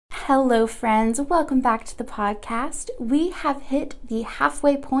Hello, friends. Welcome back to the podcast. We have hit the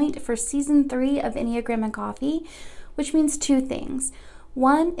halfway point for season 3 of Enneagram and Coffee, which means two things.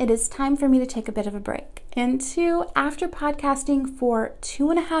 One, it is time for me to take a bit of a break. And two, after podcasting for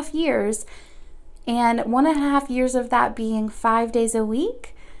 2.5 years, and 1.5 years of that being 5 days a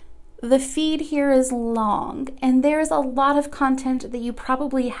week, the feed here is long, and there's a lot of content that you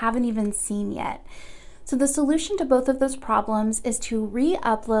probably haven't even seen yet. So the solution to both of those problems is to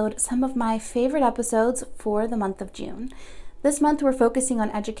re-upload some of my favorite episodes for the month of June. This month we're focusing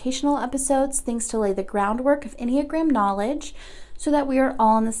on educational episodes, things to lay the groundwork of Enneagram knowledge so that we are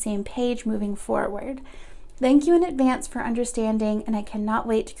all on the same page moving forward. Thank you in advance for understanding, and I cannot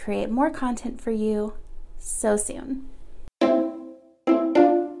wait to create more content for you so soon.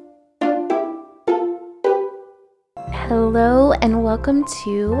 Hello and welcome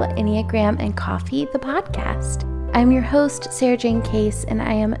to Enneagram and Coffee, the podcast. I'm your host, Sarah Jane Case, and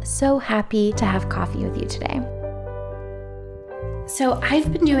I am so happy to have coffee with you today. So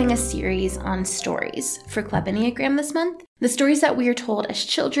I've been doing a series on stories for Club Enneagram this month. The stories that we are told as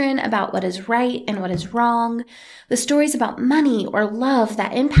children about what is right and what is wrong. The stories about money or love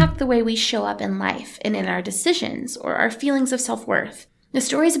that impact the way we show up in life and in our decisions or our feelings of self-worth. The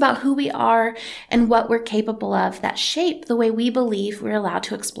stories about who we are and what we're capable of that shape the way we believe we're allowed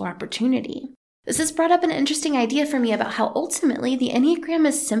to explore opportunity. This has brought up an interesting idea for me about how ultimately the Enneagram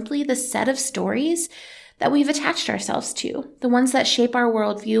is simply the set of stories that we've attached ourselves to, the ones that shape our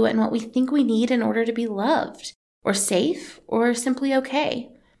worldview and what we think we need in order to be loved, or safe, or simply okay.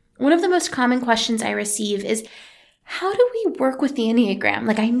 One of the most common questions I receive is, how do we work with the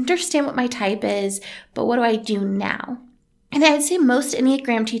Enneagram? I understand what my type is, but what do I do now? And I'd say most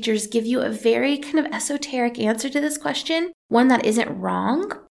Enneagram teachers give you a very kind of esoteric answer to this question, one that isn't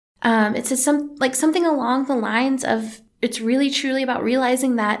wrong. It says something along the lines of, it's really truly about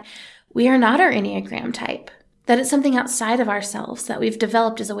realizing that we are not our Enneagram type, that it's something outside of ourselves that we've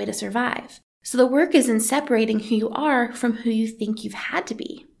developed as a way to survive. So the work is in separating who you are from who you think you've had to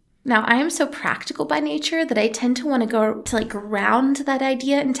be. Now, I am so practical by nature that I tend to want to go to ground that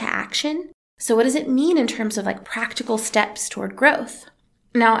idea into action. So what does it mean in terms of practical steps toward growth?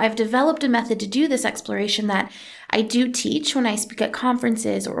 Now, I've developed a method to do this exploration that I do teach when I speak at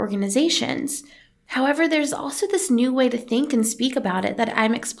conferences or organizations. However, there's also this new way to think and speak about it that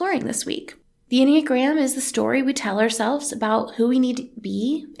I'm exploring this week. The Enneagram is the story we tell ourselves about who we need to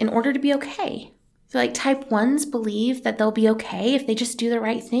be in order to be okay. So type 1s believe that they'll be okay if they just do the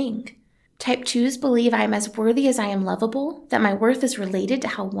right thing. Type 2s believe I am as worthy as I am lovable, that my worth is related to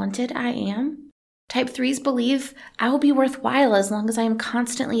how wanted I am. Type 3s believe I will be worthwhile as long as I am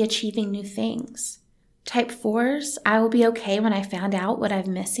constantly achieving new things. Type 4s, I will be okay when I found out what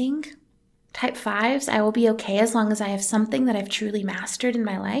I'm missing. Type 5s, I will be okay as long as I have something that I've truly mastered in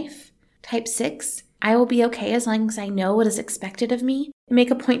my life. Type 6, I will be okay as long as I know what is expected of me and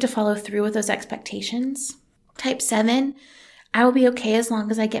make a point to follow through with those expectations. Type 7, I will be okay as long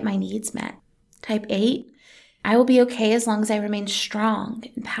as I get my needs met. Type 8, I will be okay as long as I remain strong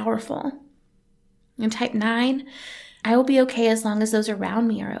and powerful. And type 9, I will be okay as long as those around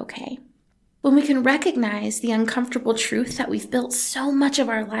me are okay. When we can recognize the uncomfortable truth that we've built so much of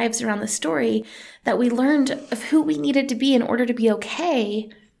our lives around the story that we learned of who we needed to be in order to be okay,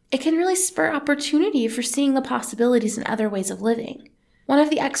 it can really spur opportunity for seeing the possibilities in other ways of living. One of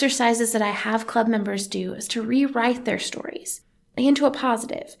the exercises that I have club members do is to rewrite their stories into a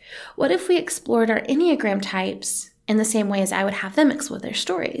positive. What if we explored our Enneagram types in the same way as I would have them explore their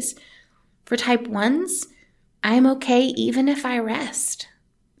stories? For type 1s, I am okay even if I rest.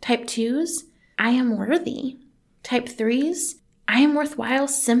 Type 2s, I am worthy. Type 3s, I am worthwhile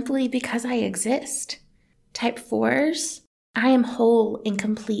simply because I exist. Type 4s, I am whole and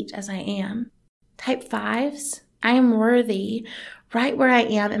complete as I am. Type 5s, I am worthy right where I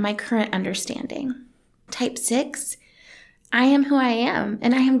am in my current understanding. Type 6, I am who I am,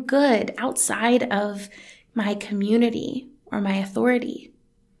 and I am good outside of my community or my authority.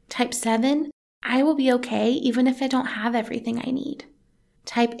 Type 7, I will be okay even if I don't have everything I need.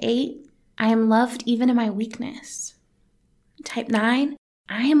 Type 8, I am loved even in my weakness. Type 9,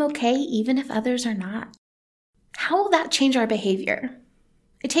 I am okay even if others are not. How will that change our behavior?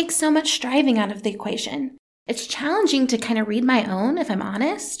 It takes so much striving out of the equation. It's challenging to kind of read my own, if I'm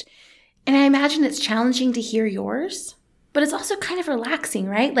honest, and I imagine it's challenging to hear yours, but it's also kind of relaxing,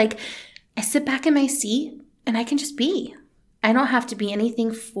 right? I sit back in my seat and I can just be. I don't have to be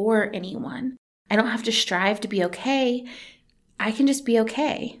anything for anyone. I don't have to strive to be okay. I can just be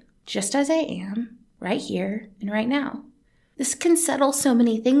okay, just as I am, right here and right now. This can settle so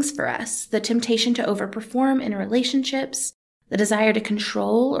many things for us. The temptation to overperform in relationships, the desire to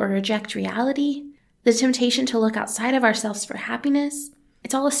control or reject reality, the temptation to look outside of ourselves for happiness.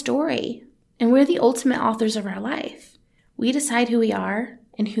 It's all a story, and we're the ultimate authors of our life. We decide who we are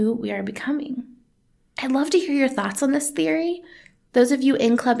and who we are becoming. I'd love to hear your thoughts on this theory. Those of you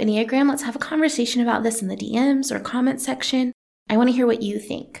in Club Enneagram, let's have a conversation about this in the DMs or comment section. I want to hear what you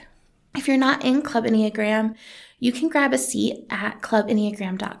think. If you're not in Club Enneagram, you can grab a seat at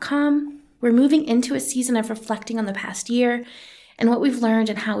clubenneagram.com. We're moving into a season of reflecting on the past year and what we've learned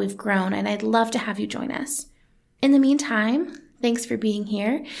and how we've grown, and I'd love to have you join us. In the meantime, thanks for being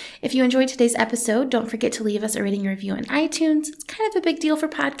here. If you enjoyed today's episode, don't forget to leave us a rating and review on iTunes. It's kind of a big deal for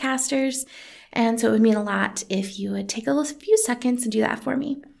podcasters, and so it would mean a lot if you would take a few seconds and do that for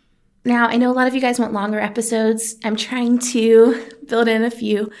me. Now, I know a lot of you guys want longer episodes. I'm trying to build in a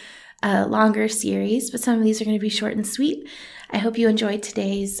few longer series, but some of these are going to be short and sweet. I hope you enjoyed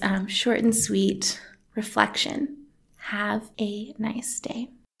today's short and sweet reflection. Have a nice day.